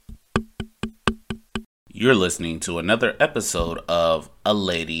You're listening to another episode of A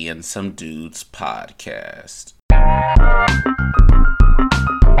Lady and Some Dudes podcast.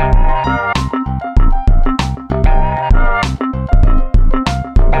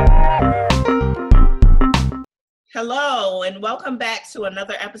 Hello, and welcome back to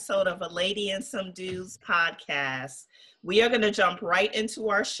another episode of A Lady and Some Dudes podcast. We are going to jump right into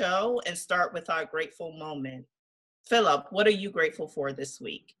our show and start with our grateful moment. Philip, what are you grateful for this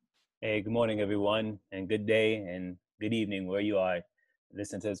week? Hey, good morning, everyone, and good day and good evening where you are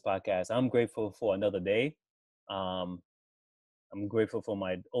listening to this podcast. I'm grateful for another day. I'm grateful for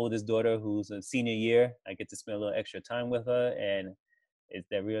my oldest daughter who's a senior year. I get to spend a little extra time with her, and it's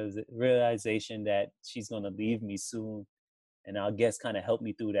that realization that she's going to leave me soon. And our guest kind of helped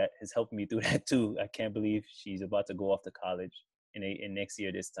me through that, has helped me through that too. I can't believe she's about to go off to college in next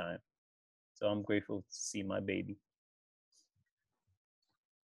year this time. So I'm grateful to see my baby.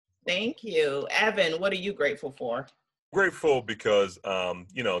 Thank you. Evan, what are you grateful for? Grateful because,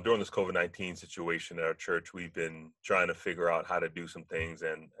 during this COVID-19 situation at our church, we've been trying to figure out how to do some things.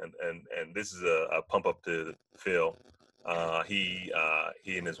 And this is a pump up to Phil. He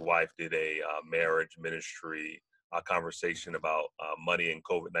and his wife did a marriage ministry conversation about money and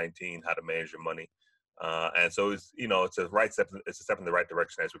COVID-19, how to manage your money. And so it's a right step. It's a step in the right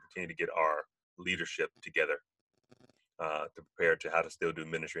direction as we continue to get our leadership together to prepare to how to still do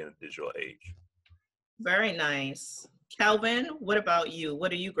ministry in the digital age. Very nice. Calvin, what about you?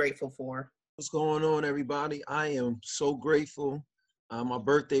 What are you grateful for? What's going on, everybody? I am so grateful. My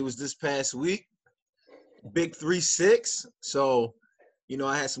birthday was this past week, big 3-6. So,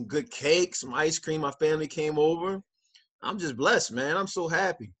 I had some good cake, some ice cream. My family came over. I'm just blessed, man. I'm so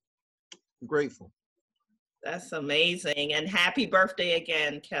happy. I'm grateful. That's amazing. And happy birthday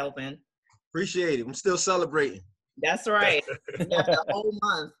again, Calvin. Appreciate it. I'm still celebrating. That's right. You have the whole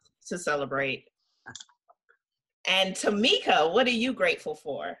month to celebrate. And Tamika, what are you grateful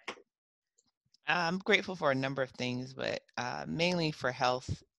for? I'm grateful for a number of things, but mainly for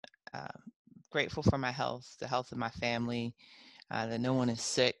health. Grateful for my health, the health of my family, that no one is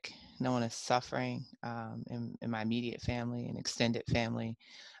sick, no one is suffering in my immediate family and extended family.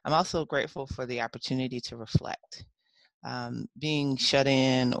 I'm also grateful for the opportunity to reflect. Being shut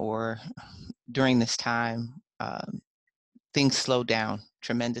in or during this time, things slowed down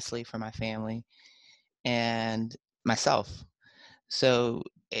tremendously for my family and myself. So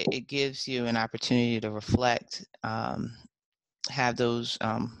it gives you an opportunity to reflect, have those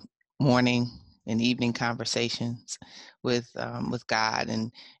morning and evening conversations with God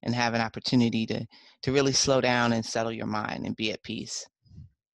and have an opportunity to really slow down and settle your mind and be at peace.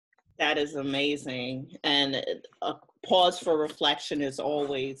 That is amazing. And a pause for reflection is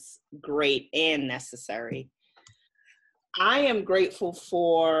always great and necessary. I am grateful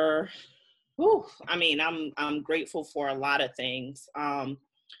for I'm grateful for a lot of things.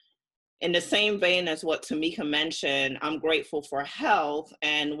 In the same vein as what Tamika mentioned, I'm grateful for health.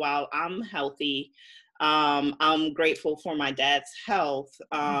 And while I'm healthy, I'm grateful for my dad's health.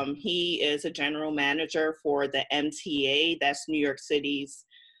 He is a general manager for the MTA, that's New York City's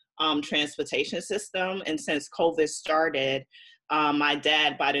transportation system. And since COVID started, my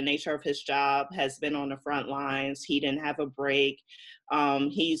dad, by the nature of his job, has been on the front lines. He didn't have a break.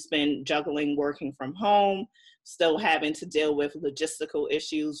 He's been juggling working from home, still having to deal with logistical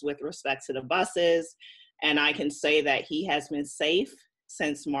issues with respect to the buses. And I can say that he has been safe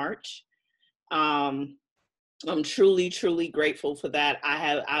since March. I'm truly, truly grateful for that.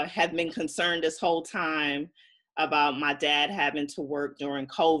 I have been concerned this whole time about my dad having to work during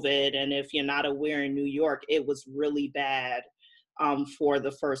COVID. And if you're not aware, in New York, it was really bad for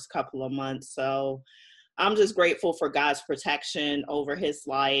the first couple of months. So I'm just grateful for God's protection over his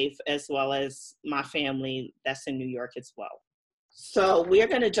life, as well as my family that's in New York as well. So we're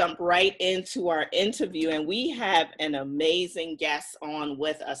going to jump right into our interview, and we have an amazing guest on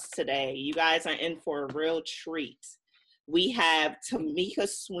with us today. You guys are in for a real treat. We have Tamika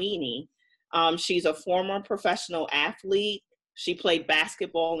Sweeney. She's a former professional athlete. She played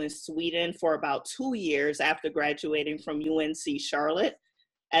basketball in Sweden for about 2 years after graduating from UNC Charlotte.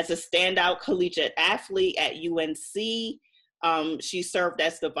 As a standout collegiate athlete at UNC, she served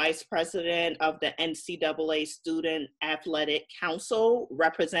as the vice president of the NCAA Student Athletic Council,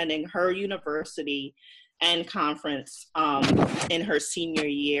 representing her university and conference in her senior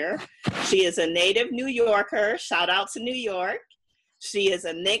year. She is a native New Yorker. Shout out to New York. She is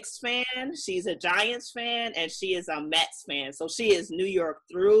a Knicks fan, she's a Giants fan, and she is a Mets fan. So she is New York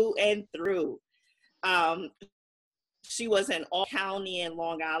through and through. She was an all-county and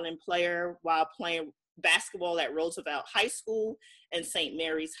Long Island player while playing basketball at Roosevelt High School and St.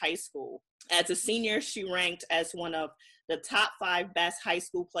 Mary's High School. As a senior, she ranked as one of the top 5 best high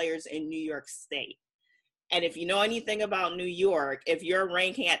school players in New York State. And if you know anything about New York, if you're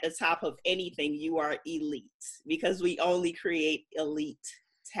ranking at the top of anything, you are elite, because we only create elite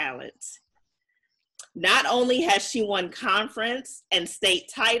talent. Not only has she won conference and state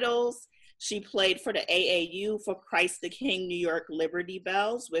titles, she played for the AAU for Christ the King New York Liberty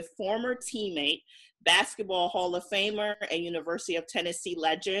Bells with former teammate, Basketball Hall of Famer, and University of Tennessee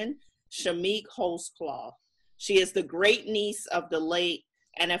legend, Shamik Holzclaw. She is the great niece of the late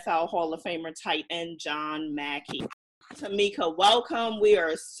NFL Hall of Famer tight end John Mackey. Tamika, welcome. We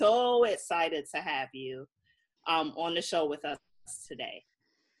are so excited to have you on the show with us today.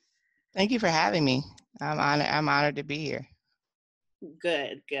 Thank you for having me. I'm honored to be here.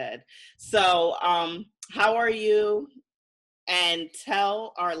 Good. So, how are you? And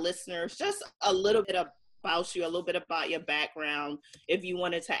tell our listeners just a little bit about you, a little bit about your background, if you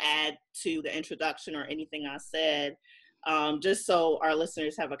wanted to add to the introduction or anything I said, just so our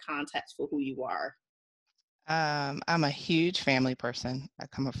listeners have a context for who you are. I'm a huge family person. I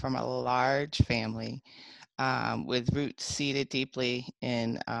come from a large family with roots seated deeply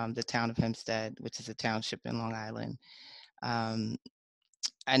in the town of Hempstead, which is a township in Long Island.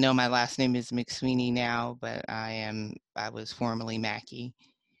 I know my last name is McSweeney now, but I was formerly Mackey,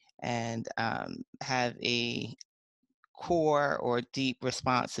 and have a core or deep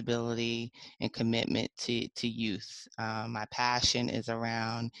responsibility and commitment to youth. My passion is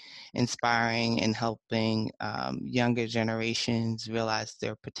around inspiring and helping younger generations realize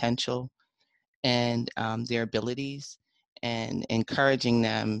their potential and their abilities, and encouraging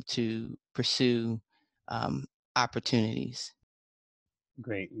them to pursue opportunities.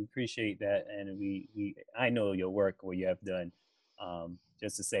 Great, we appreciate that, and I know your work, what you have done.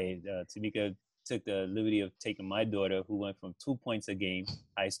 Just to say, Tamika took the liberty of taking my daughter, who went from 2 points a game,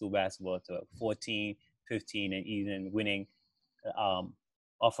 high school basketball, to 14, 15, and even winning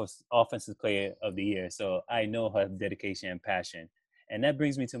offensive player of the year. So I know her dedication and passion. And that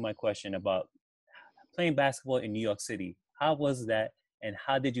brings me to my question about playing basketball in New York City. How was that, and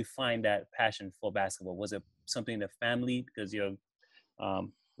how did you find that passion for basketball? Was it something in the family, because your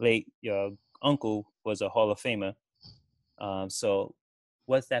uncle was a Hall of Famer? So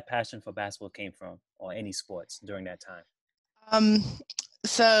what's that passion for basketball came from, or any sports during that time?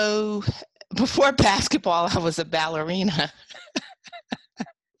 So before basketball, I was a ballerina.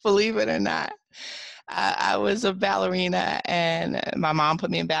 Believe it or not. I was a ballerina, and my mom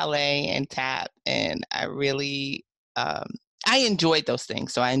put me in ballet and tap, and I really, I enjoyed those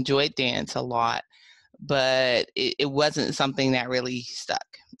things. So I enjoyed dance a lot, but it wasn't something that really stuck.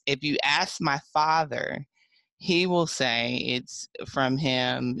 If you ask my father, he will say it's from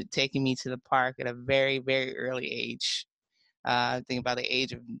him taking me to the park at a very, very early age. I think about the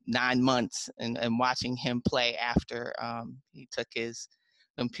age of 9 months, and watching him play after he took his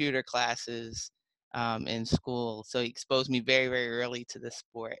computer classes in school. So he exposed me very, very early to the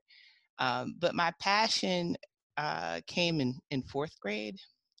sport. But my passion came in 4th grade.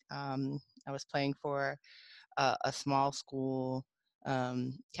 I was playing for a small school,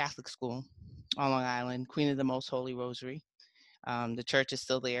 Catholic school on Long Island, Queen of the Most Holy Rosary. The church is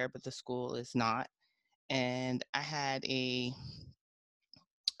still there, but the school is not. And I had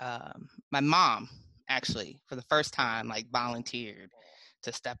my mom actually, for the first time, like volunteered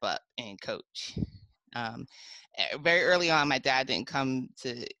to step up and coach. Very early on, my dad didn't come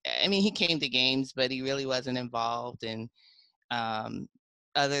to, he came to games, but he really wasn't involved. And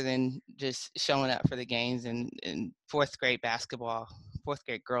other than just showing up for the games, and 4th grade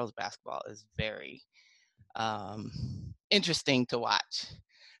girls basketball is very interesting to watch.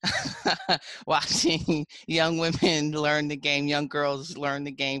 Watching young women learn the game, young girls learn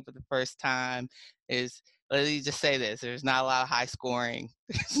the game for the first time is, let me just say this, there's not a lot of high scoring.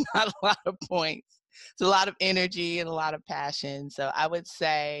 There's not a lot of points. It's a lot of energy and a lot of passion. So I would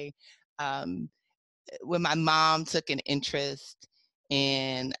say when my mom took an interest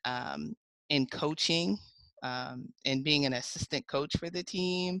in coaching and being an assistant coach for the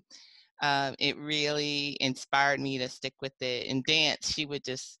team, it really inspired me to stick with it. In dance, she would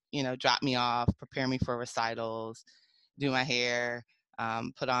just, drop me off, prepare me for recitals, do my hair,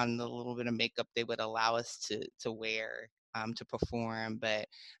 put on the little bit of makeup they would allow us to wear to perform. But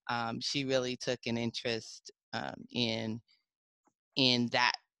she really took an interest in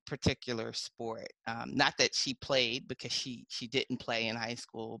that particular sport. Not that she played, because she didn't play in high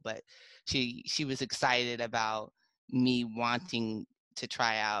school, but she was excited about me wanting to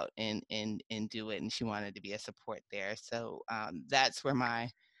try out and do it, and she wanted to be a support there. So that's where my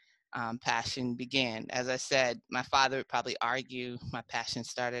passion began. As I said, my father would probably argue my passion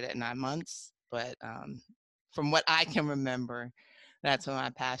started at 9 months, but from what I can remember, that's when my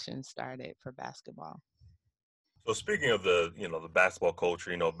passion started for basketball. So speaking of the basketball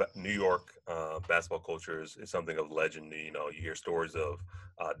culture, New York basketball culture is something of legend. You hear stories of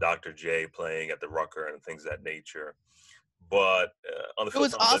Dr. J playing at the Rucker and things of that nature. But on the It flip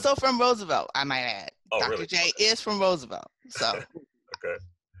was side, also from Roosevelt, I might add. Oh, Dr. really? J Okay. is from Roosevelt. So Okay.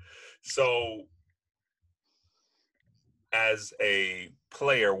 So as a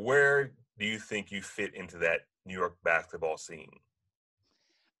player, where do you think you fit into that New York basketball scene?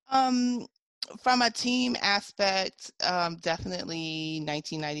 from a team aspect, definitely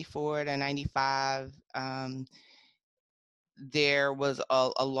 1994 to 95. There was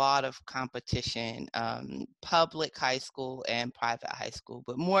a lot of competition, public high school and private high school,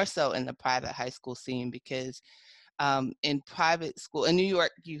 but more so in the private high school scene because in private school in New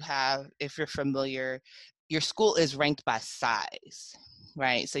York, you have, if you're familiar, your school is ranked by size,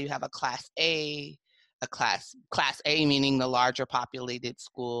 right? So you have a class A meaning the larger populated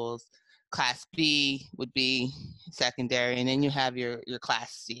schools. Class B would be secondary, and then you have your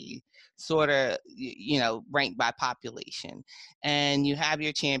class C, sort of ranked by population, and you have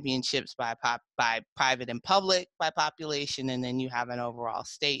your championships by private and public by population, and then you have an overall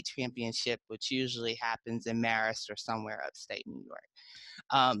state championship, which usually happens in Marist or somewhere upstate New York.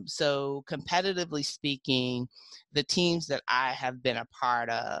 So competitively speaking, the teams that I have been a part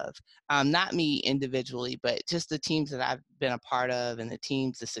of, not me individually, but just the teams that I've been a part of and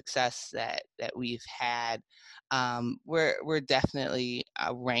the success that we've had, we're definitely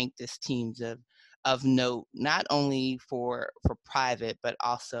ranked as teams of note, not only for private, but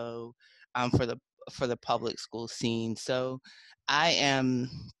also for the public school scene. So I am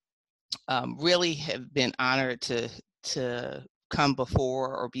really have been honored to come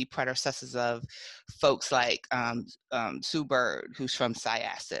before or be predecessors of folks like Sue Bird, who's from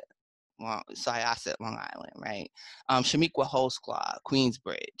Syosset, Long Island, right? Shamiqua Holsclaw,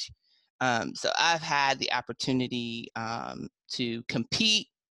 Queensbridge. So I've had the opportunity to compete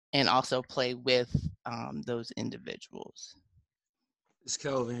and also play with those individuals. It's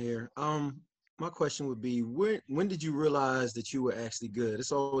Kelvin here. My question would be, when did you realize that you were actually good?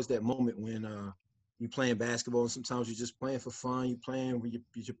 It's always that moment when you playing basketball, and sometimes you're just playing for fun. You playing with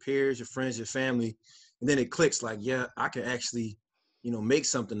your peers, your friends, your family, and then it clicks. Like, yeah, I can actually, make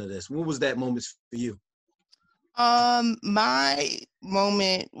something of this. When was that moment for you? My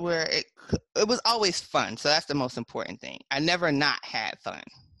moment where it was always fun, so that's the most important thing. I never not had fun.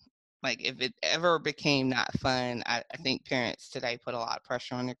 Like if it ever became not fun, I think parents today put a lot of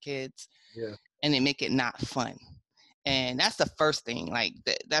pressure on their kids, Yeah. and they make it not fun. And that's the first thing. Like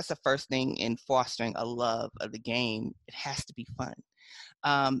that's the first thing in fostering a love of the game. It has to be fun.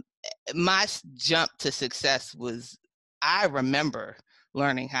 Um, my jump to success was, I remember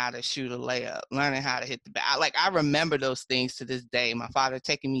learning how to shoot a layup, learning how to hit the bat. Like I remember those things to this day. My father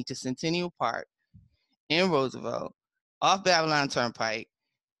taking me to Centennial Park in Roosevelt, off Babylon Turnpike,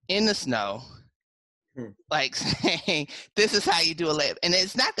 in the snow, like saying, this is how you do a layup. And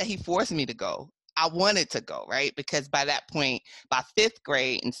it's not that he forced me to go. I wanted to go, right? Because by that point, by 5th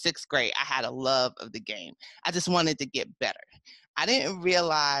grade and 6th grade, I had a love of the game. I just wanted to get better. I didn't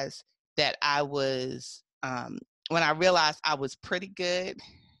realize that I was, when I realized I was pretty good,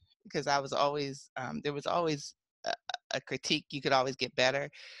 because I was always, there was always a critique, you could always get better.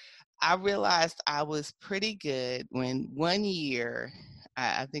 I realized I was pretty good when one year,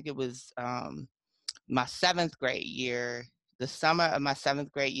 I think it was my 7th grade year, the summer of my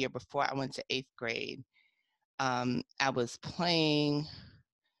 7th grade year before I went to 8th grade, I was playing.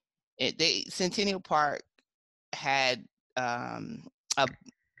 Centennial Park had a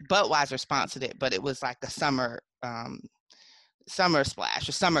Budweiser sponsored it, but it was like a summer splash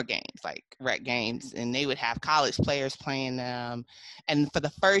or summer games, like rec games, and they would have college players playing them. And for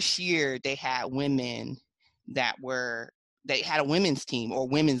the first year, they had women they had a women's team or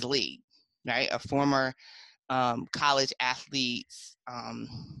women's league, right? A former college athletes,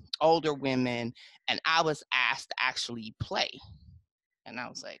 older women, and I was asked to actually play. And I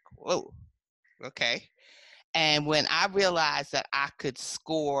was like, whoa, okay. And when I realized that I could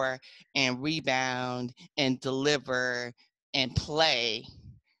score and rebound and deliver and play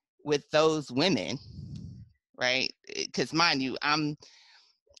with those women, right? Because mind you, I'm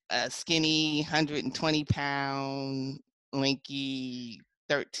a skinny, 120-pound, lanky,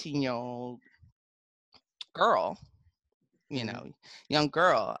 13-year-old girl, young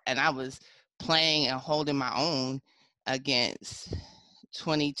girl. And I was playing and holding my own against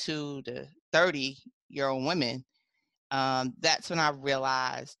 22 to 30-year-old women. That's when I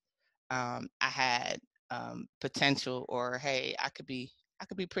realized I had potential, or hey, I could be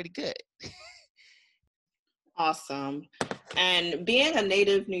pretty good. Awesome. And being a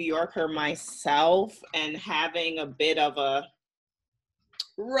native New Yorker myself and having a bit of a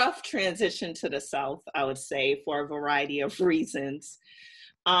rough transition to the South, I would say, for a variety of reasons.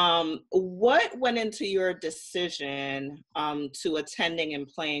 What went into your decision to attending and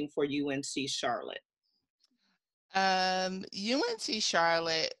playing for UNC Charlotte? UNC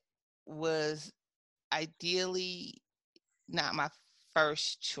Charlotte was ideally not my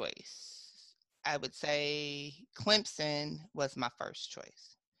first choice. I would say Clemson was my first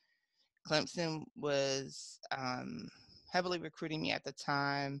choice. Clemson was heavily recruiting me at the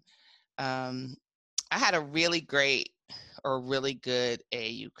time. I had a really great or really good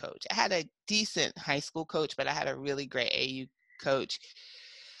AAU coach. I had a decent high school coach, but I had a really great AAU coach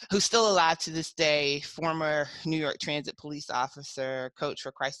who's still alive to this day, former New York Transit police officer, coach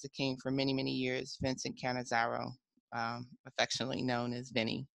for Christ the King for many, many years, Vincent Cannizzaro, affectionately known as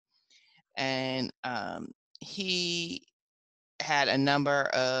Vinny. And he had a number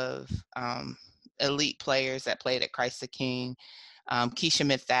of elite players that played at Christ the King. Keisha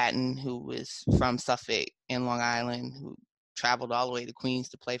Mifadden, who was from Suffolk in Long Island, who traveled all the way to Queens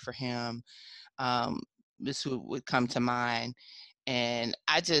to play for him. This would come to mind. And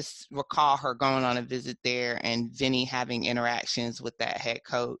I just recall her going on a visit there and Vinny having interactions with that head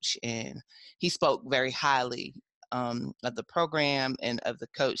coach. And he spoke very highly of the program and of the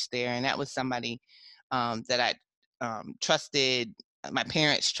coach there. And that was somebody that I trusted. My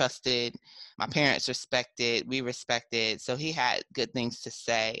parents trusted, my parents respected, we respected. So he had good things to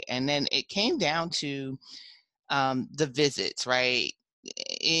say. And then it came down to the visits, right?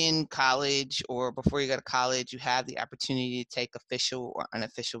 In college or before you go to college, you have the opportunity to take official or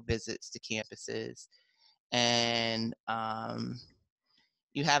unofficial visits to campuses. And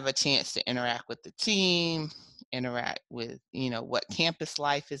you have a chance to interact with the team, interact with, what campus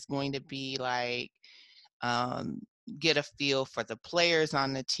life is going to be like, get a feel for the players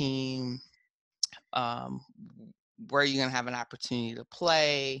on the team, where you're going to have an opportunity to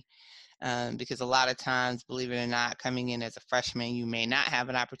play. Because a lot of times, believe it or not, coming in as a freshman, you may not have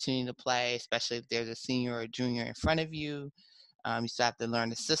an opportunity to play, especially if there's a senior or junior in front of you. You still have to learn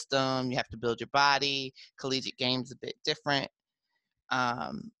the system. You have to build your body. Collegiate game's a bit different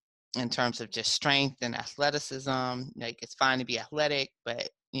in terms of just strength and athleticism. Like, it's fine to be athletic, but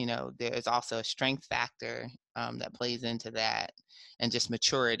there's also a strength factor that plays into that, and just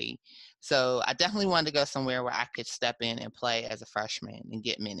maturity. So I definitely wanted to go somewhere where I could step in and play as a freshman and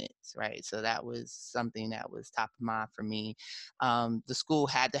get minutes, right? So that was something that was top of mind for me. The school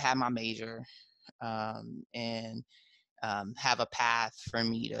had to have my major and have a path for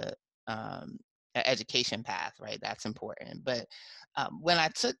me to an education path, right? That's important. But when I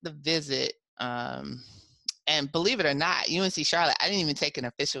took the visit, and believe it or not, UNC Charlotte, I didn't even take an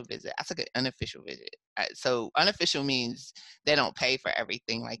official visit. I took an unofficial visit. So unofficial means they don't pay for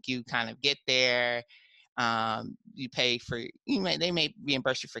everything. Like, you kind of get there, you pay for, they may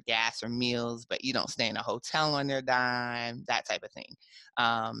reimburse you for gas or meals, but you don't stay in a hotel on their dime, that type of thing.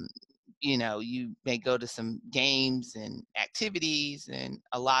 You may go to some games and activities, and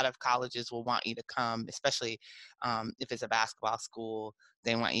a lot of colleges will want you to come, especially if it's a basketball school.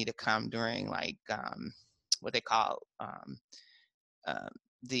 They want you to come during what they call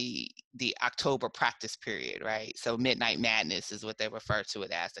the October practice period, right? So Midnight Madness is what they refer to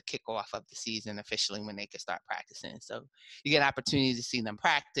it as, the kickoff of the season officially, when they can start practicing. So you get an opportunity to see them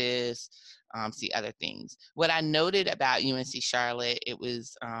practice, see other things. What I noted about UNC Charlotte, it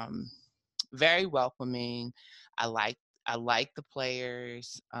was very welcoming. I liked the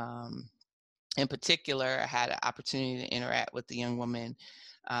players. In particular, I had an opportunity to interact with the young woman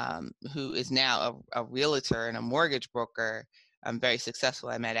who is now a realtor and a mortgage broker. Very successful,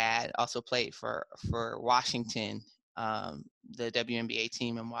 I might add. Also played for Washington, the WNBA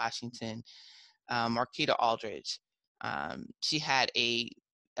team in Washington. Marquita Aldridge. She had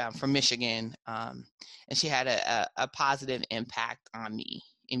from Michigan, and she had a positive impact on me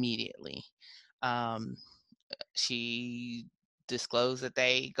immediately. She disclosed that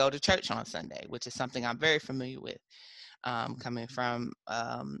they go to church on Sunday, which is something I'm very familiar with, coming from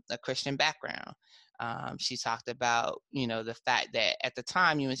a Christian background. She talked about, the fact that at the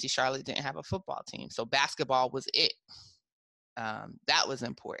time UNC Charlotte didn't have a football team, so basketball was it. That was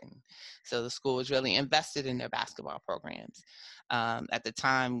important. So the school was really invested in their basketball programs. At the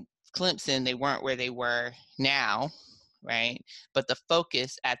time, Clemson, they weren't where they were now, right? But the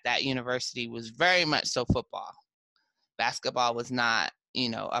focus at that university was very much so football. Basketball was not,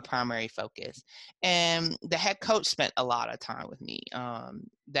 a primary focus. And the head coach spent a lot of time with me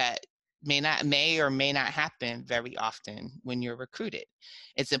that may or may not happen very often when you're recruited.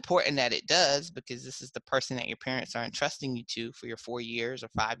 It's important that it does, because this is the person that your parents are entrusting you to for your 4 years or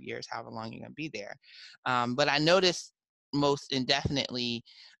 5 years, however long you're going to be there. But I noticed most indefinitely,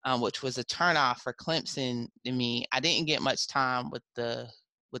 which was a turnoff for Clemson to me, I didn't get much time with the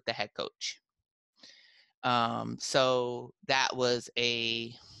head coach. So that was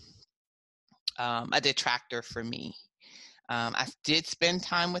a detractor for me. I did spend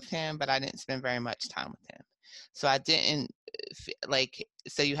time with him, but I didn't spend very much time with him. So I didn't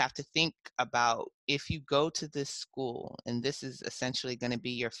so you have to think about, if you go to this school and this is essentially going to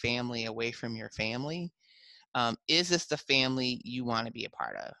be your family away from your family, is this the family you want to be a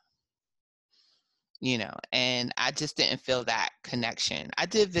part of? And I just didn't feel that connection. I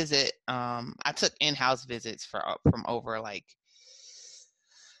did visit, I took in-house visits from over like,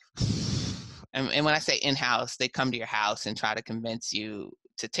 and when I say in-house, they come to your house and try to convince you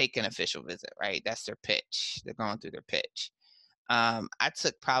to take an official visit, right? That's their pitch. They're going through their pitch. I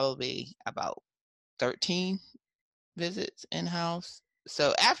took probably about 13 visits in-house.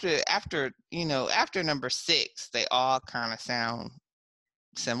 So after number 6, they all kind of sound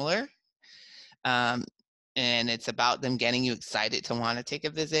similar. And it's about them getting you excited to want to take a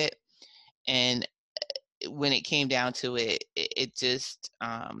visit. And when it came down to it, it just,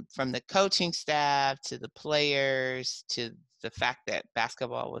 from the coaching staff to the players to the fact that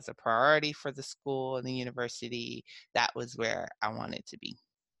basketball was a priority for the school and the university, that was where I wanted to be.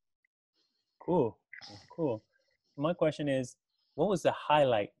 Cool. My question is, what was the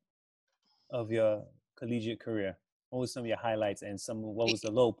highlight of your collegiate career? What was some of your highlights, and what was the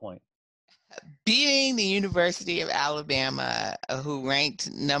low point? Beating the University of Alabama, who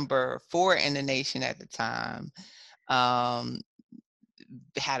ranked number 4 in the nation at the time,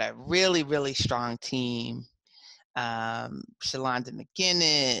 had a really, really strong team. Shalonda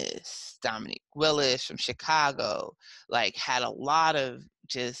McGinnis, Dominique Willis from Chicago, had a lot of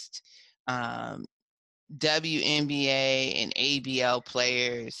just WNBA and ABL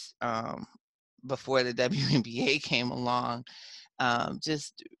players before the WNBA came along.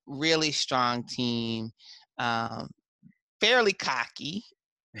 Just really strong team, fairly cocky,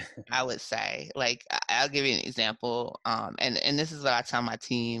 I would say. I'll give you an example, and this is what I tell my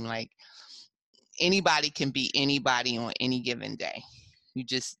team, anybody can beat anybody on any given day.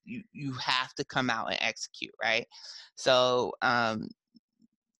 You have to come out and execute, right? So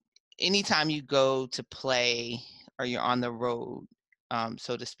anytime you go to play or you're on the road,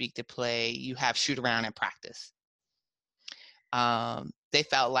 so to speak, to play, you have shoot around and practice. They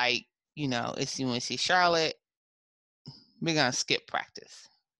felt like, it's UNC Charlotte, we're gonna skip practice.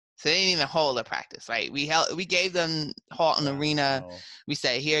 So they didn't even hold a practice, right? We gave them Halton Arena. We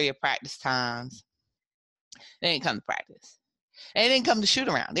said, here are your practice times. They didn't come to practice. And they didn't come to shoot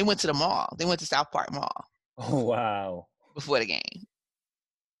around. They went to the mall. They went to South Park Mall. Oh, wow. Before the game.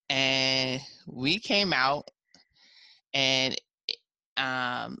 And we came out, and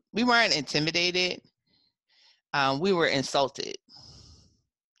we weren't intimidated. We were insulted.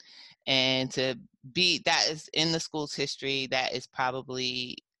 And to beat, that is in the school's history, that is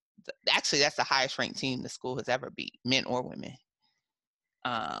probably, actually, that's the highest ranked team the school has ever beat, men or women.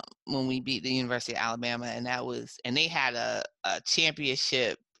 When we beat the University of Alabama, and they had a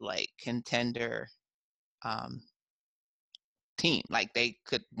championship contender team, they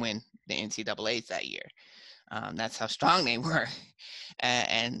could win the NCAAs that year. That's how strong they were,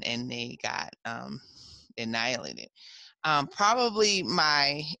 and they got annihilated. Probably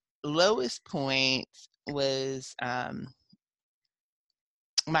my lowest point was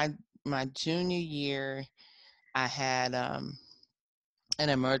my junior year. I had an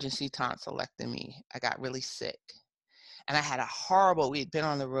emergency tonsillectomy. I got really sick, and I had we had been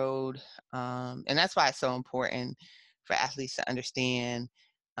on the road, and that's why it's so important for athletes to understand,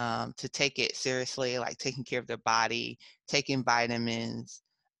 to take it seriously, taking care of their body, taking vitamins,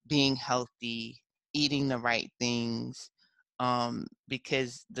 being healthy, eating the right things,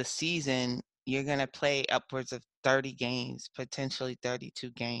 because the season, you're going to play upwards of 30 games, potentially 32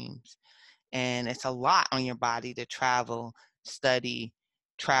 games. And it's a lot on your body to travel, study,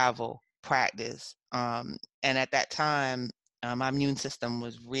 practice. And at that time, my immune system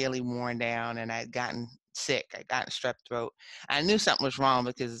was really worn down, and I had gotten sick. I got strep throat. I knew something was wrong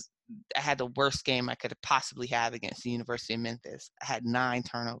because I had the worst game I could possibly have against the University of Memphis. I had 9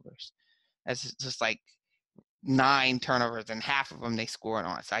 turnovers. That's just 9 turnovers, and half of them they scored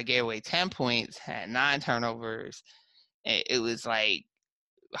on. So I gave away 10 points, had 9 turnovers. It was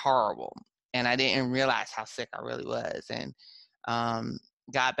horrible. And I didn't realize how sick I really was. And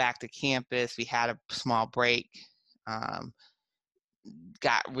got back to campus. We had a small break.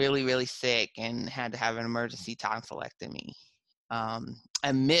 got really, really sick and had to have an emergency tonsillectomy.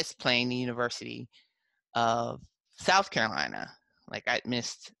 I missed playing the University of South Carolina. Like I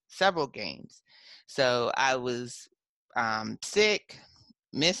missed several games. So I was sick,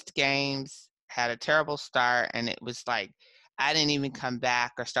 missed games, had a terrible start, and it was like I didn't even come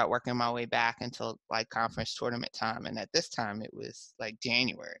back or start working my way back until like conference tournament time. And at this time it was like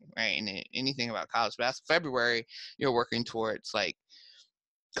January, right? And anything about college basketball, February, you're working towards like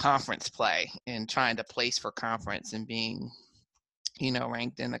conference play and trying to place for conference and being, you know,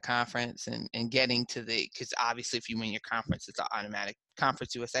 ranked in the conference and getting to the, because obviously if you win your conference, it's an automatic,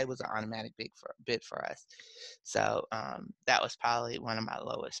 Conference USA was an automatic bid for us. So that was probably one of my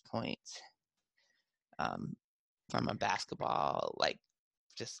lowest points from a basketball, like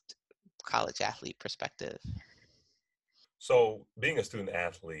just college athlete perspective. So being a student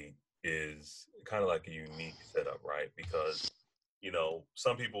athlete is kind of like a unique setup, right? Because, you know,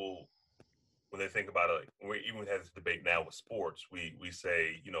 some people, when they think about it, we even have this debate now with sports, we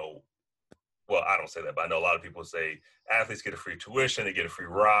say, you know, well, I don't say that, but I know a lot of people say athletes get a free tuition, they get a free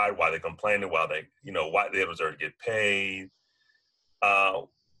ride, why they complaining, why they, you know, why they deserve to get paid.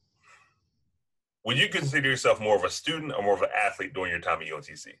 Would you consider yourself more of a student or more of an athlete during your time at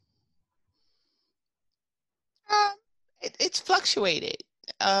UNCC? It's fluctuated.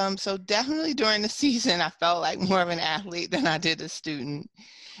 So definitely during the season, I felt like more of an athlete than I did a student.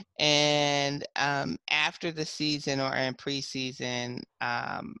 And after the season or in preseason,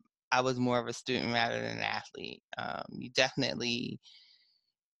 I was more of a student rather than an athlete. You definitely,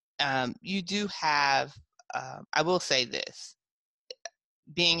 you do have, I will say this,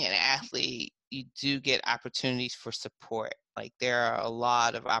 being an athlete, you do get opportunities for support. Like there are a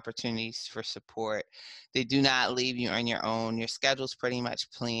lot of opportunities for support. They do not leave you on your own. Your schedule's pretty much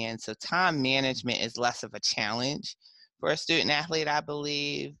planned. So time management is less of a challenge for a student athlete, I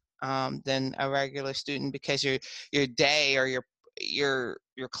believe, than a regular student, because your day or your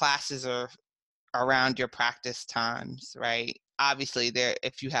classes are around your practice times, right? Obviously,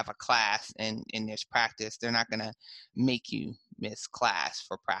 if you have a class and there's practice, they're not going to make you miss class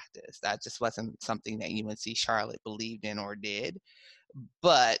for practice. That just wasn't something that UNC Charlotte believed in or did.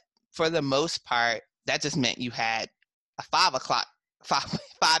 But for the most part, that just meant you had a 5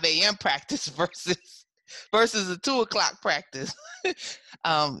 a.m. practice versus a 2 o'clock practice.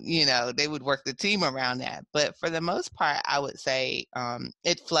 You know, they would work the team around that. But for the most part, I would say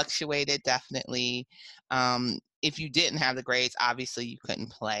it fluctuated definitely. If you didn't have the grades, obviously you couldn't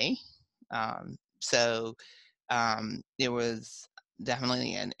play. So there was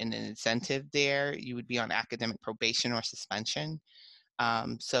definitely an incentive there. You would be on academic probation or suspension.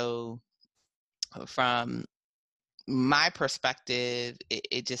 So from my perspective,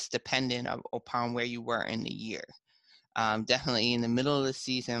 it just depended upon where you were in the year. Definitely in the middle of the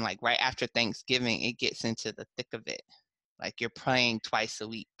season, like right after Thanksgiving, it gets into the thick of it. Like you're playing twice a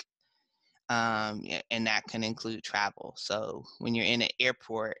week. And that can include travel. So when you're in an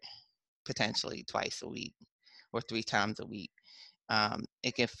airport, potentially twice a week or 3 times a week,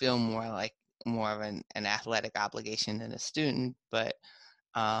 it can feel more of an athletic obligation than a student, but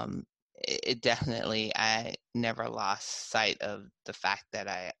it definitely, I never lost sight of the fact that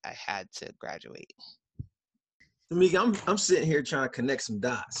I had to graduate. Tamika, I'm sitting here trying to connect some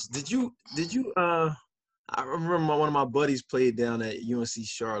dots. Did you I remember one of my buddies played down at UNC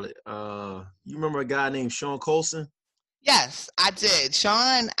Charlotte. You remember a guy named Sean Colson? Yes, I did.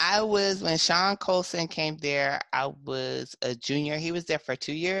 When Sean Colson came there, I was a junior. He was there for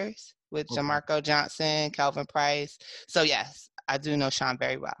 2 years with Okay. Jamarco Johnson, Calvin Price. So yes, I do know Sean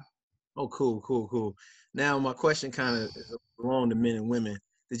very well. Oh, cool. Now my question kind of is along the men and women.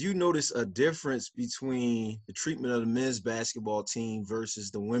 Did you notice a difference between the treatment of the men's basketball team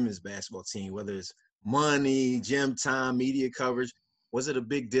versus the women's basketball team, whether it's money, gym time, media coverage? Was it a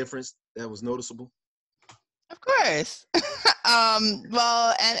big difference that was noticeable? Of course.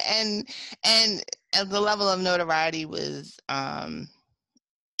 Well, and the level of notoriety was done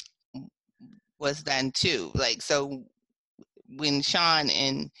too. Like, so when Sean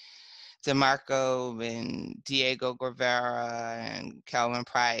and DeMarco and Diego Guevara and Calvin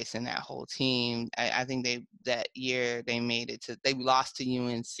Price and that whole team, I think that year they lost to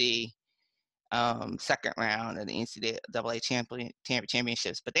UNC second round of the NCAA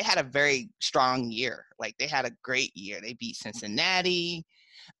championships, but they had a very strong year. Like they had a great year. They beat Cincinnati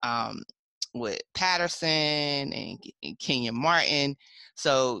with Patterson and Kenyon Martin.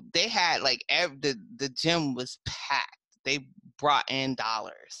 So they had like the gym was packed. They brought in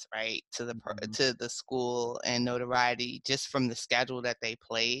dollars, right, to the school and notoriety just from the schedule that they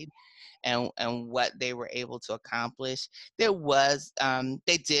played and what they were able to accomplish. There was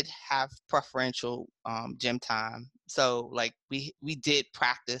they did have preferential gym time, so like we did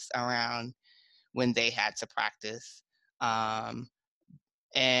practice around when they had to practice.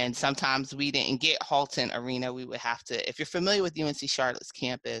 And sometimes we didn't get Halton Arena. We would have to, if you're familiar with UNC Charlotte's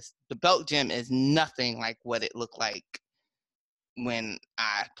campus, the Belk Gym is nothing like what it looked like when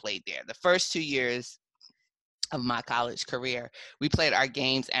I played there. The first 2 years of my college career, we played our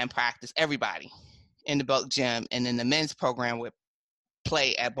games and practice, everybody in the Belk Gym, and then the men's program would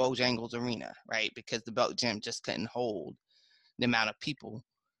play at Bojangles Arena, right? Because the Belk Gym just couldn't hold the amount of people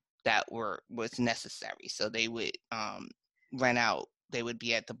that was necessary. So they would rent out. They would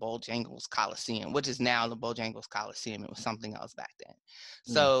be at the Bojangles Coliseum, which is now the Bojangles Coliseum. It was something else back then.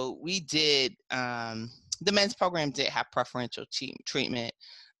 So we did. The men's program did have preferential treatment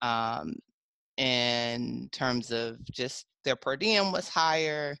in terms of just their per diem was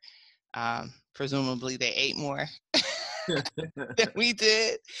higher. Presumably they ate more than we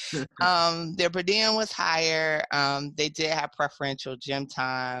did. Their per diem was higher. They did have preferential gym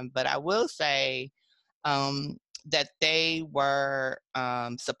time, but I will say that they were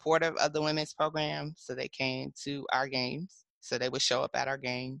supportive of the women's program. So they came to our games. So they would show up at our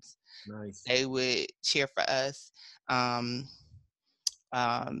games. Nice. They would cheer for us.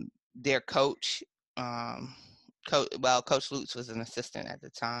 Their coach, Coach Lutz was an assistant at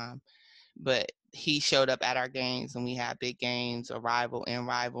the time, but he showed up at our games when we had big games or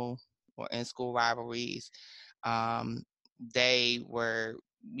in-school rivalries.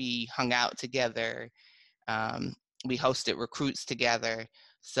 We hung out together. We hosted recruits together.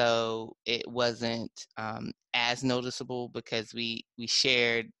 So it wasn't as noticeable because we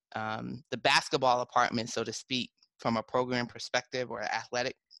shared the basketball apartment, so to speak, from a program perspective or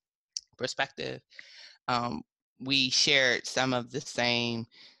athletic perspective. We shared some of the same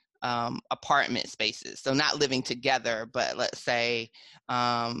apartment spaces. So not living together, but let's say,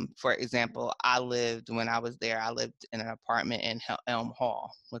 for example, when I was there, I lived in an apartment in Elm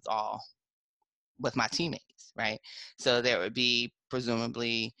Hall with my teammates, right? So there would be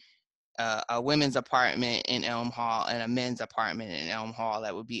presumably a women's apartment in Elm Hall and a men's apartment in Elm Hall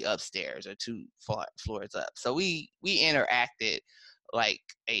that would be upstairs or 2 floors up. So we interacted like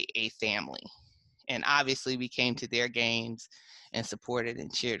a family. And obviously we came to their games and supported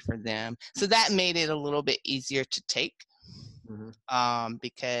and cheered for them. So that made it a little bit easier to take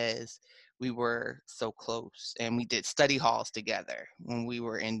because we were so close, and we did study halls together when we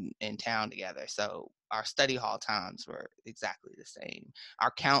were in town together. So our study hall times were exactly the same.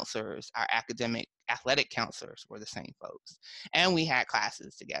 Our counselors, our athletic counselors were the same folks. And we had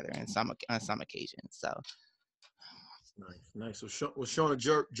classes together on some occasions. So Nice. Was Sean a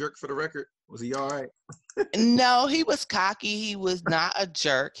jerk for the record? Was he all right? No, he was cocky. He was not a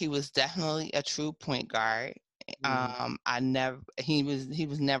jerk. He was definitely a true point guard. He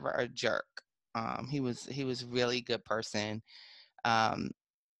was never a jerk. He was really good person.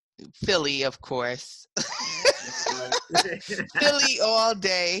 Philly, of course. Philly all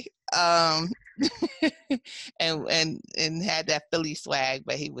day. And had that Philly swag,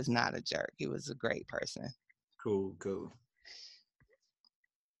 but he was not a jerk. He was a great person. Cool.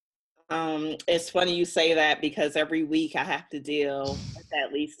 It's funny you say that because every week I have to deal with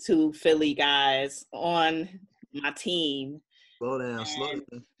at least 2 Philly guys on my team. Slow down.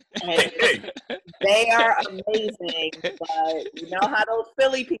 And they are amazing, but you know how those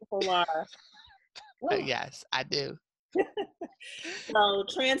Philly people are. Yes, I do. So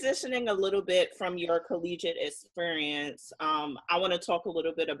transitioning a little bit from your collegiate experience, I want to talk a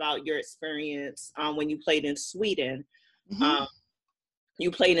little bit about your experience when you played in Sweden.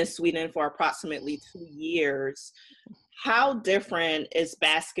 You played in Sweden for approximately 2 years. How different is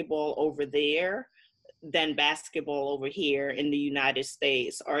basketball over there than basketball over here in the United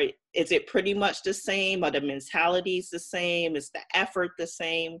States? Or is it pretty much the same? Are the mentalities the same? Is the effort the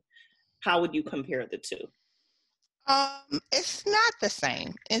same? How would you compare the two? It's not the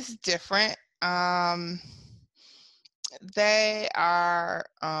same. It's different. They are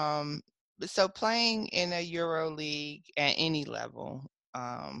so playing in a Euro League at any level,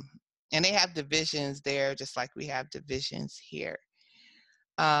 and they have divisions there just like we have divisions here.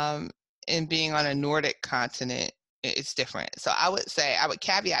 And being on a Nordic continent, it's different. So I would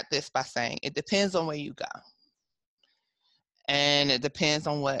caveat this by saying it depends on where you go. And it depends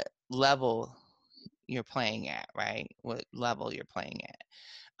on what level you're playing at, right? What level you're playing at.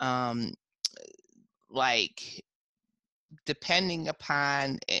 Like depending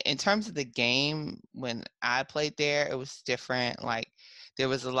upon, in terms of the game, when I played there, it was different. Like there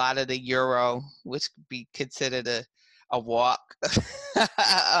was a lot of the Euro, which could be considered a walk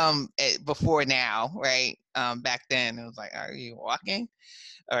before now, right? Back then it was like, are you walking?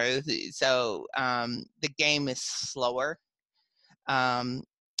 So the game is slower.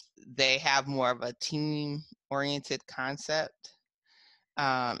 They have more of a team-oriented concept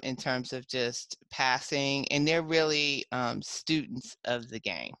in terms of just passing, and they're really students of the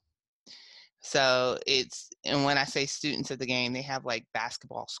game. So and when I say students of the game, they have like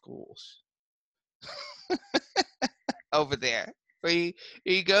basketball schools over there. Where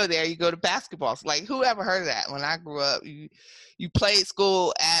you go there, you go to basketball. Like, who ever heard of that? When I grew up, you played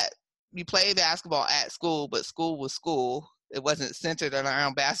basketball at school, but school was school. It wasn't centered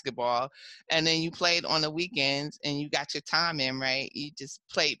around basketball. And then you played on the weekends and you got your time in, right? You just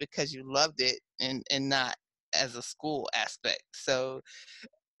played because you loved it and not as a school aspect. So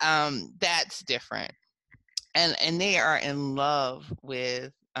that's different. And they are in love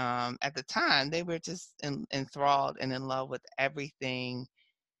with, at the time, they were just enthralled and in love with everything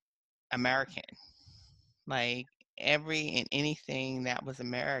American. Like every and anything that was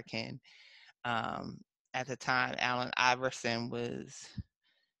American. At the time, Allen Iverson was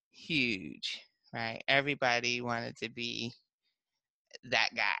huge, right? Everybody wanted to be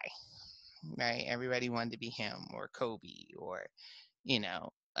that guy, right? Everybody wanted to be him or Kobe or, you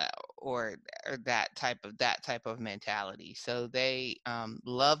know, or that type of mentality. So they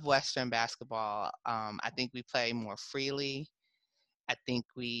love Western basketball. I think we play more freely. I think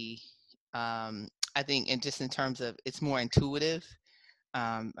and just in terms of, it's more intuitive.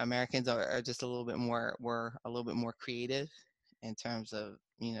 Americans are just a little bit more, were a little bit more creative in terms of,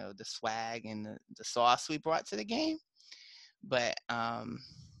 the swag and the sauce we brought to the game. But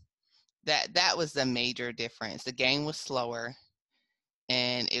that was the major difference. The game was slower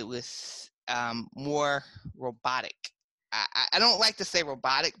and it was more robotic. I don't like to say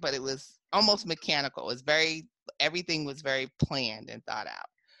robotic, but it was almost mechanical. It was everything was very planned and thought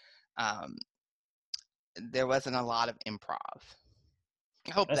out. There wasn't a lot of improv.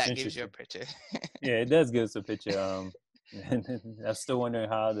 I hope That's that gives you a interesting. picture. Yeah, it does give us a picture. I'm still wondering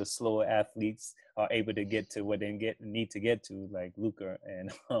how the slower athletes are able to get to what they need to get to, like Luca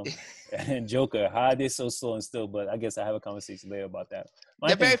and Joker. How are they so slow and still? But I guess I have a conversation later about that.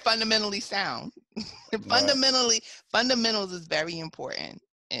 They're very fundamentally sound. Fundamentals is very important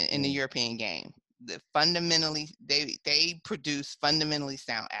in the European game. They produce fundamentally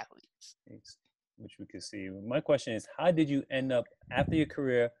sound athletes. Which we can see. My question is, how did you end up, after your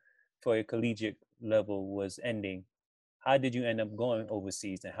career for your collegiate level was ending, how did you end up going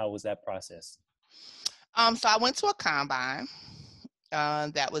overseas, and how was that process? So I went to a combine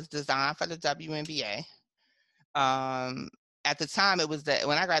that was designed for the WNBA. At the time,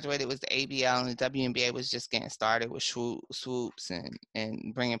 when I graduated, it was the ABL, and the WNBA was just getting started with swoops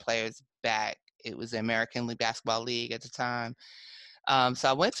and bringing players back. It was the American League Basketball League at the time. So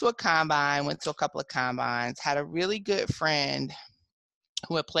I went to a combine, went to a couple of combines, had a really good friend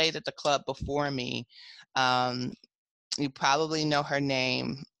who had played at the club before me. You probably know her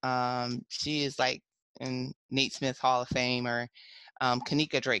name. She is like in Nate Smith Hall of Fame, or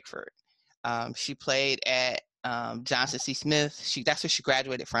Kanika Drakeford. She played at Johnson C. Smith. That's where she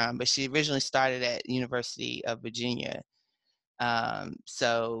graduated from, but she originally started at University of Virginia.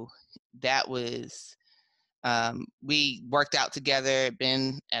 So that was, we worked out together,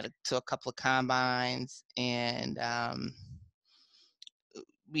 been to a couple of combines, and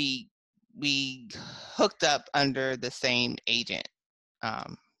we hooked up under the same agent,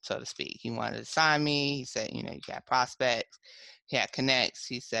 so to speak. He wanted to sign me. He said, you got prospects. He had connects.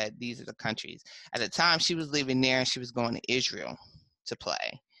 He said, these are the countries. At the time, she was leaving there and she was going to Israel to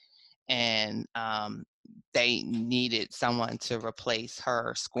play. And they needed someone to replace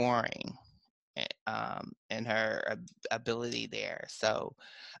her scoring and her ability there. So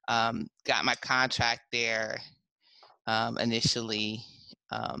got my contract there initially.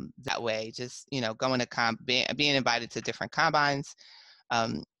 That way, just going to being invited to different combines,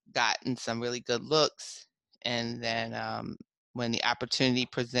 gotten some really good looks, and then when the opportunity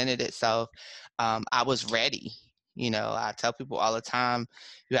presented itself, I was ready. I tell people all the time,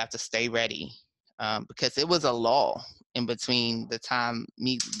 you have to stay ready, because it was a lull in between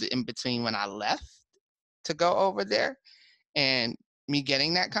when I left to go over there and me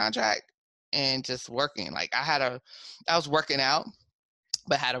getting that contract and just working. Like I was working out,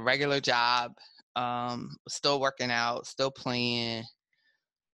 but had a regular job, still working out, still playing,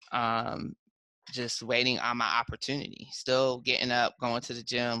 just waiting on my opportunity, still getting up, going to the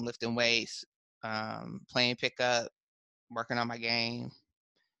gym, lifting weights, playing pickup, working on my game,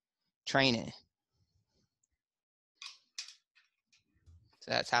 training.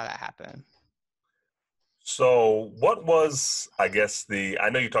 So that's how that happened. So what was, I guess, I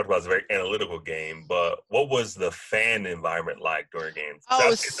know you talked about it's a very analytical game, but what was the fan environment like during games? Oh, it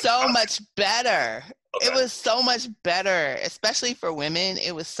was so much better. Okay. It was so much better, especially for women.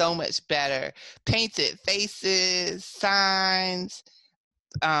 It was so much better. Painted faces, signs,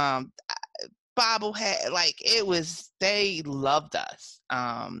 bobblehead. Like, it was, they loved us.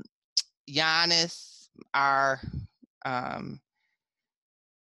 Giannis, our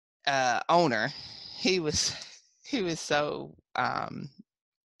owner, he was so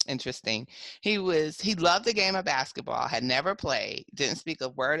interesting. He loved the game of basketball, had never played, didn't speak a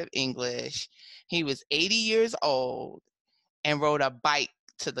word of English. He was 80 years old and rode a bike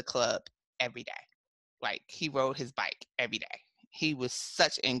to the club every day. Like, he rode his bike every day. He was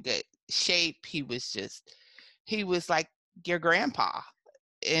such in good shape. He was like your grandpa.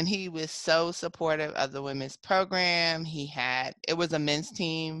 And he was so supportive of the women's program. It was a men's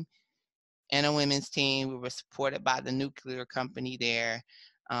team and a women's team. We were supported by the nuclear company there.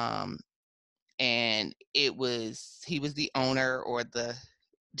 And he was the owner or the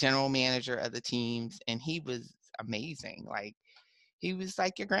general manager of the teams, and he was amazing. Like, he was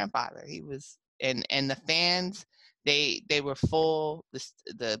like your grandfather. He was, and the fans, they were full.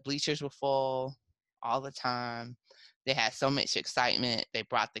 The bleachers were full all the time. They had so much excitement. They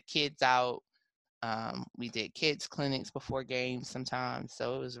brought the kids out. We did kids clinics before games sometimes.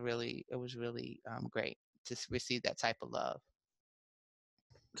 So it was really great to receive that type of love.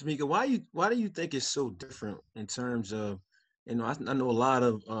 Tamika, why do you think it's so different in terms of, I know a lot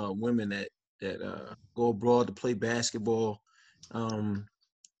of women that go abroad to play basketball, and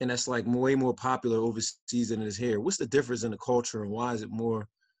that's like way more popular overseas than it is here. What's the difference in the culture, and why is it more,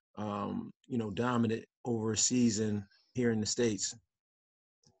 dominant overseas and here in the States?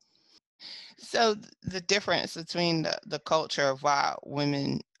 So the difference between the culture of why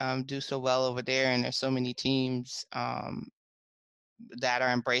women do so well over there, and there's so many teams that are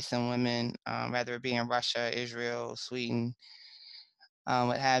embracing women, whether it be in Russia, Israel, Sweden,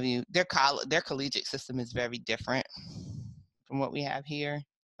 what have you. Their collegiate system is very different from what we have here.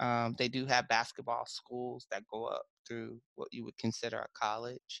 They do have basketball schools that go up through what you would consider a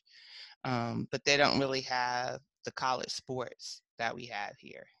college, but they don't really have the college sports that we have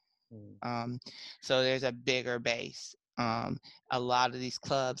here. So there's a bigger base. A lot of these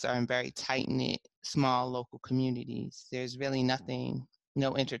clubs are in very tight-knit, small local communities. There's really no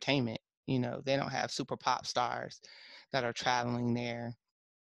entertainment. They don't have super pop stars that are traveling there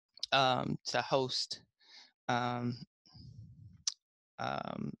to host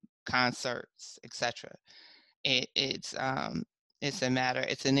concerts, etc. It's an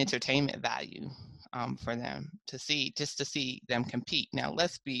entertainment value for them to see them compete. Now,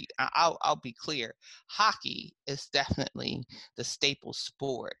 I'll be clear. Hockey is definitely the staple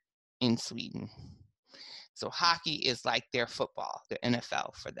sport in Sweden. So hockey is like their football, their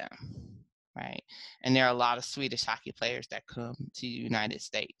NFL for them, right? And there are a lot of Swedish hockey players that come to the United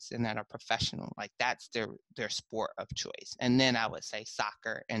States and that are professional. Like, that's their sport of choice. And then I would say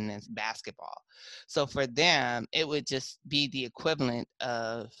soccer and then basketball. So for them, it would just be the equivalent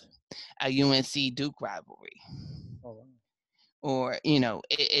of a UNC Duke rivalry. Oh, wow. Or,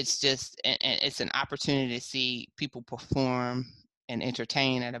 it's an opportunity to see people perform and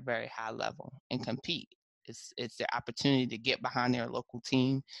entertain at a very high level and compete. It's their opportunity to get behind their local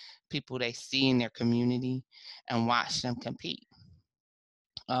team, people they see in their community, and watch them compete.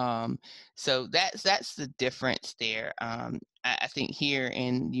 So that's the difference there. I think here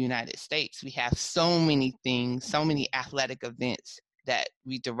in the United States, we have so many things, so many athletic events that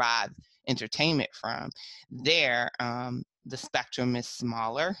we derive entertainment from. There, the spectrum is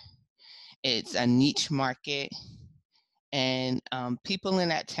smaller. It's a niche market, and people in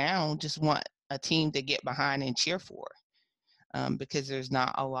that town just want a team to get behind and cheer for, because there's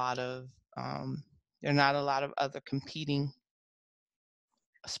not a lot of other competing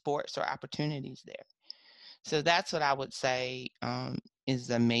sports or opportunities there. So that's what I would say is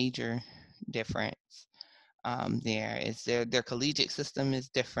the major difference. There is their collegiate system is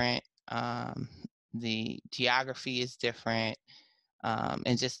different. The geography is different,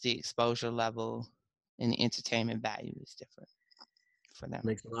 and just the exposure level and the entertainment value is different for them.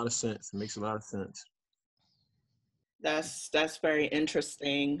 Makes a lot of sense. It makes a lot of sense. That's very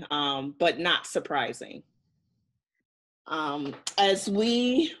interesting, but not surprising. As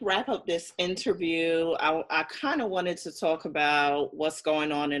we wrap up this interview, I kind of wanted to talk about what's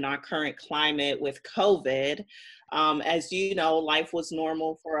going on in our current climate with COVID. As you know, life was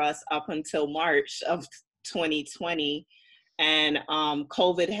normal for us up until March of 2020. And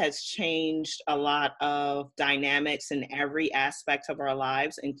COVID has changed a lot of dynamics in every aspect of our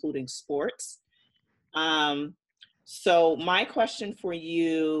lives, including sports. So my question for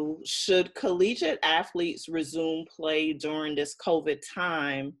you, should collegiate athletes resume play during this COVID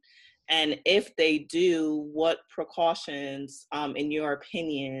time? And if they do, what precautions, in your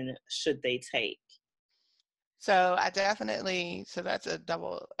opinion, should they take? So so that's a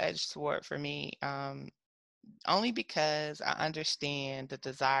double-edged sword for me, only because I understand the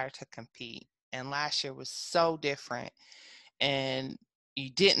desire to compete. And last year was so different. And you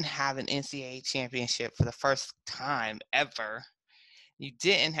didn't have an NCAA championship for the first time ever. You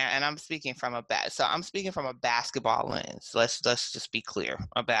didn't have, and I'm speaking from I'm speaking from a basketball lens. Let's just be clear,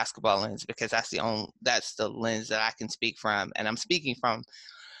 a basketball lens, because that's the lens that I can speak from, and I'm speaking from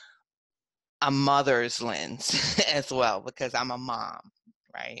a mother's lens as well, because I'm a mom,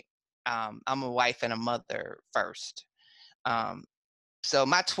 right? I'm a wife and a mother first. Um, so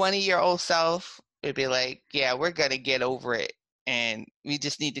my 20-year-old self would be like, yeah, we're gonna get over it, and we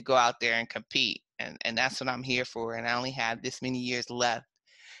just need to go out there and compete, and that's what I'm here for. And I only have this many years left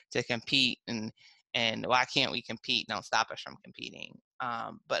to compete, and why can't we compete? Don't stop us from competing.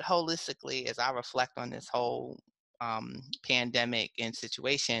 But holistically, as I reflect on this whole pandemic and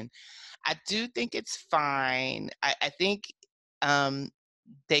situation, I do think it's fine. I think um,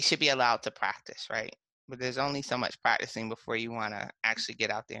 they should be allowed to practice, right? But there's only so much practicing before you want to actually get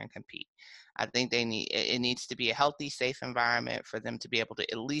out there and compete. I think it needs to be a healthy, safe environment for them to be able to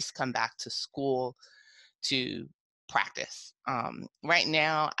at least come back to school to practice. Right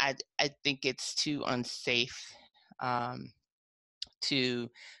now, I think it's too unsafe um, to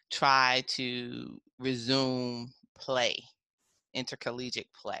try to resume play, intercollegiate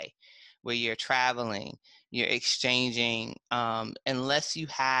play, where you're traveling, you're exchanging, unless you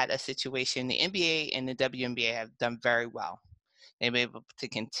had a situation. The NBA and the WNBA have done very well. They've been able to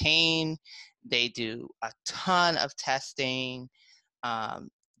contain, they do a ton of testing, um,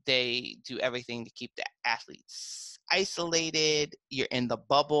 they do everything to keep the athletes isolated. You're in the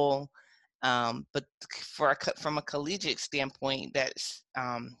bubble. But from a collegiate standpoint, that's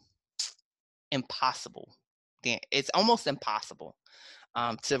impossible. It's almost impossible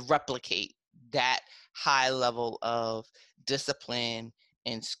to replicate that high level of discipline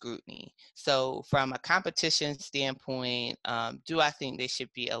and scrutiny. So from a competition standpoint, do I think they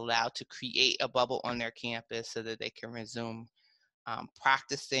should be allowed to create a bubble on their campus so that they can resume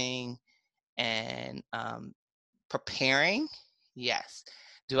practicing and preparing? Yes.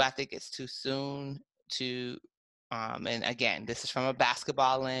 Do I think it's too soon to, and again, this is from a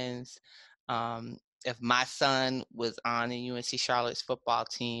basketball lens. If my son was on the UNC Charlotte's football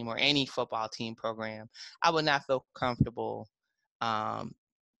team or any football team program, I would not feel comfortable um,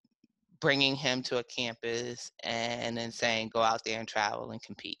 bringing him to a campus and then saying, go out there and travel and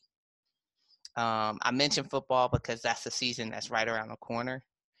compete. I mentioned football because that's the season that's right around the corner.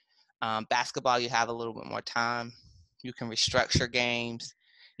 Basketball, you have a little bit more time. You can restructure games.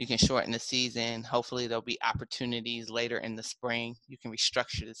 You can shorten the season. Hopefully, there'll be opportunities later in the spring. You can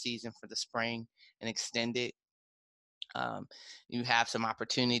restructure the season for the spring and extend it. You have some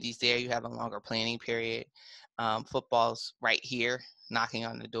opportunities there. You have a longer planning period. Football's right here, knocking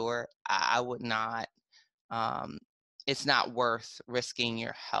on the door. I would not. It's not worth risking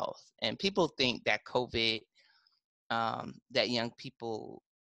your health. And people think that COVID, that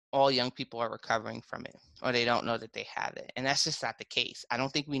all young people are recovering from it, or they don't know that they have it, and that's just not the case. I don't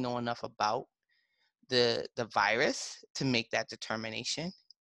think we know enough about the virus to make that determination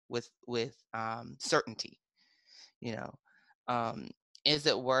with certainty. You know, um, is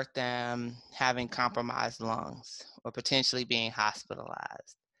it worth them having compromised lungs, or potentially being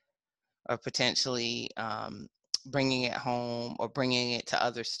hospitalized, or potentially bringing it home, or bringing it to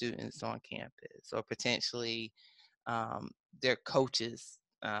other students on campus, or potentially their coaches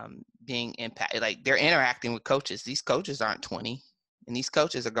being impacted? Like, they're interacting with coaches. These coaches aren't 20, and these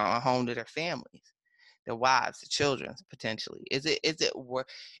coaches are going home to their families, their wives, their children, potentially. Is the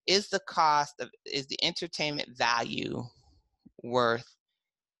entertainment value worth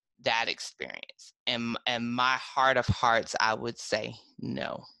that experience? And my heart of hearts, I would say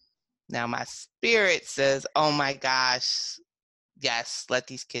no. Now my spirit says, oh my gosh, yes, let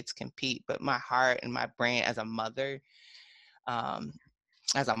these kids compete. But my heart and my brain, as a mother,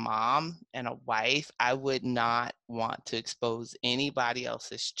 as a mom and a wife, I would not want to expose anybody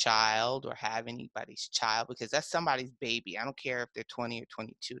else's child or have anybody's child, because that's somebody's baby. I don't care if they're 20 or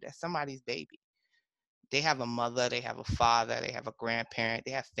 22. That's somebody's baby. They have a mother, they have a father, they have a grandparent,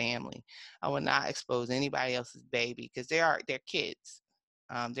 they have family. I would not expose anybody else's baby, because they're kids.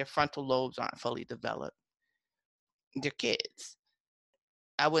 Their frontal lobes aren't fully developed. their kids.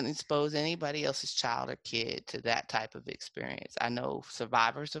 I wouldn't expose anybody else's child or kid to that type of experience. I know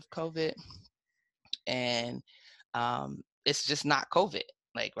survivors of COVID, and it's just not COVID.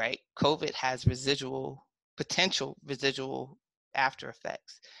 Like, right? COVID has potential residual after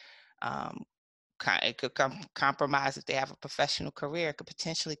effects. Um, it could compromise if they have a professional career. It could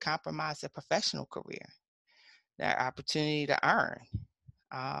potentially compromise their professional career, their opportunity to earn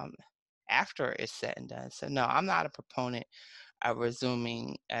um, after it's said and done. So no, I'm not a proponent of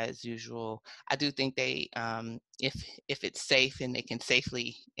resuming as usual. I do think they, if it's safe and they can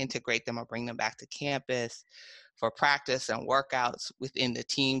safely integrate them or bring them back to campus for practice and workouts within the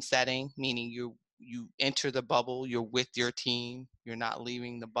team setting, meaning you enter the bubble, you're with your team, you're not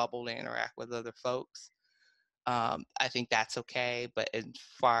leaving the bubble to interact with other folks. I think that's okay. But as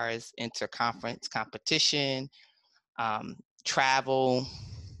far as interconference competition, travel,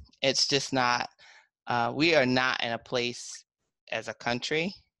 it's just not. We are not in a place as a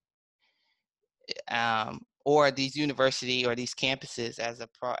country, or these university or these campuses as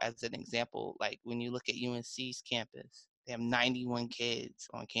an example. Like when you look at UNC's campus, they have 91 kids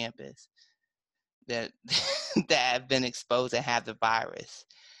on campus that that have been exposed and have the virus.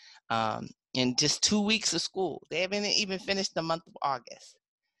 In just 2 weeks of school, they haven't even finished the month of August,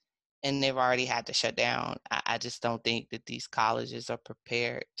 and they've already had to shut down. I just don't think that these colleges are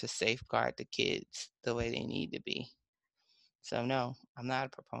prepared to safeguard the kids the way they need to be. So no, I'm not a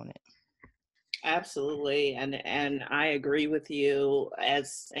proponent. Absolutely. And I agree with you.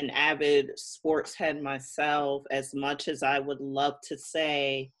 As an avid sports head myself, as much as I would love to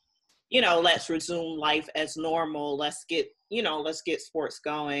say, let's resume life as normal, let's get sports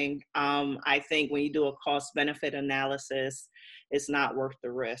going. I think when you do a cost benefit analysis, it's not worth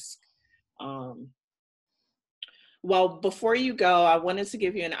the risk. Well, before you go, I wanted to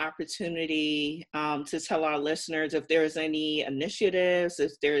give you an opportunity to tell our listeners if there's any initiatives,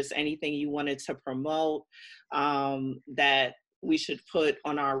 if there's anything you wanted to promote that we should put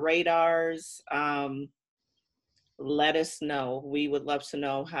on our radars. Let us know. We would love to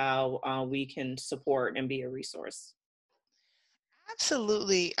know how we can support and be a resource.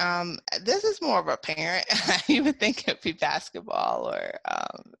 Absolutely. This is more of a parent. I even think it'd be basketball or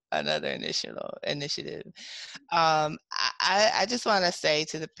another initiative. I just want to say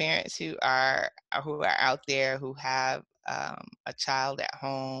to the parents who are out there who have a child at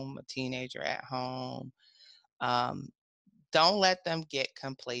home, a teenager at home, don't let them get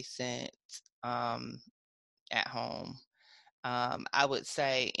complacent at home. I would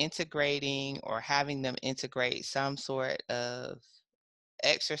say integrating or having them integrate some sort of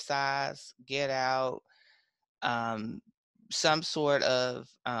exercise, get out, um, some sort of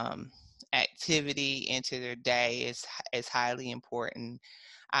activity into their day is highly important.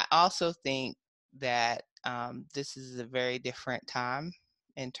 I also think that this is a very different time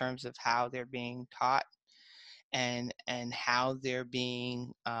in terms of how they're being taught and how they're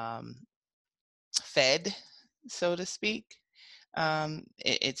being fed, so to speak.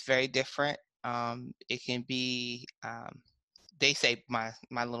 It's very different. It can be they say my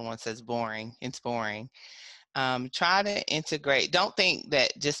little one says boring. It's boring. Try to integrate. Don't think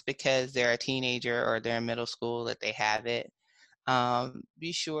that just because they're a teenager or they're in middle school that they have it.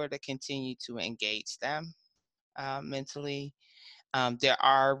 Be sure to continue to engage them mentally. There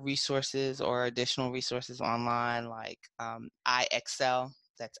are resources or additional resources online like iXL,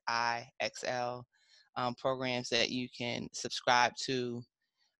 that's iXL, programs that you can subscribe to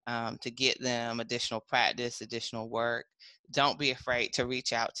get them additional practice, additional work. Don't be afraid to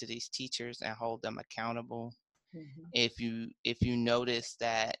reach out to these teachers and hold them accountable. Mm-hmm. If you notice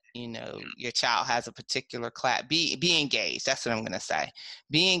that your child has a particular class, be engaged. That's what I'm going to say.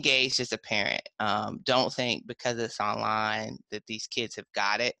 Be engaged as a parent. Don't think because it's online that these kids have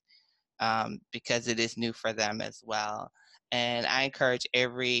got it, because it is new for them as well. And I encourage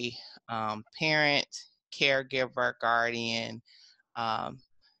every parent, caregiver, guardian.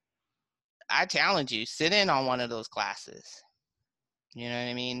 I challenge you, sit in on one of those classes. You know what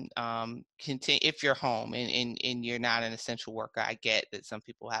I mean? Continue if you're home and you're not an essential worker. I get that some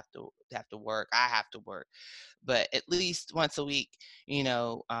people have to work. I have to work, but at least once a week,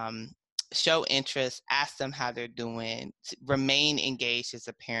 show interest. Ask them how they're doing. Remain engaged as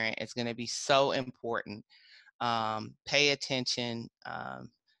a parent. It's going to be so important. Pay attention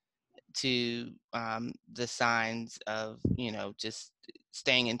to the signs of just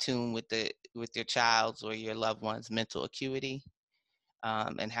staying in tune with your child's or your loved one's mental acuity.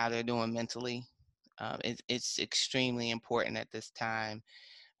 And how they're doing mentally. It's extremely important at this time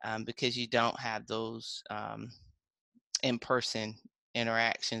because you don't have those in-person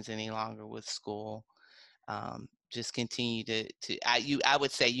interactions any longer with school. just continue I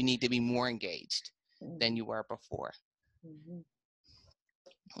would say you need to be more engaged than you were before.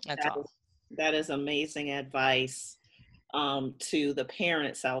 That's all. That is amazing advice to the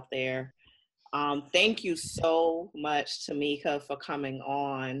parents out there. Thank you so much, Tamika, for coming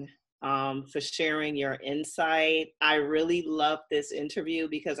on, for sharing your insight. I really love this interview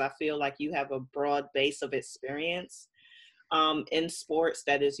because I feel like you have a broad base of experience in sports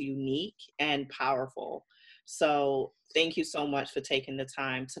that is unique and powerful. So thank you so much for taking the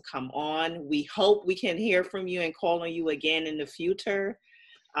time to come on. We hope we can hear from you and call on you again in the future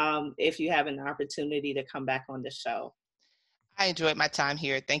if you have an opportunity to come back on the show. I enjoyed my time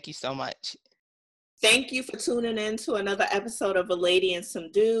here. Thank you so much. Thank you for tuning in to another episode of A Lady and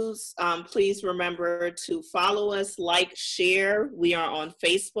Some Dudes. Please remember to follow us, like, share. We are on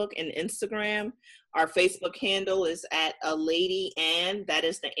Facebook and Instagram. Our Facebook handle is at A Lady and, that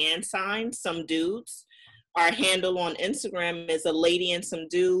is the and sign, Some Dudes. Our handle on Instagram is A Lady and Some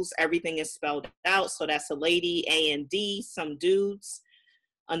Dudes. Everything is spelled out, so that's A Lady, A and D, Some Dudes.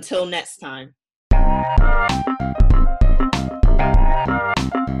 Until next time.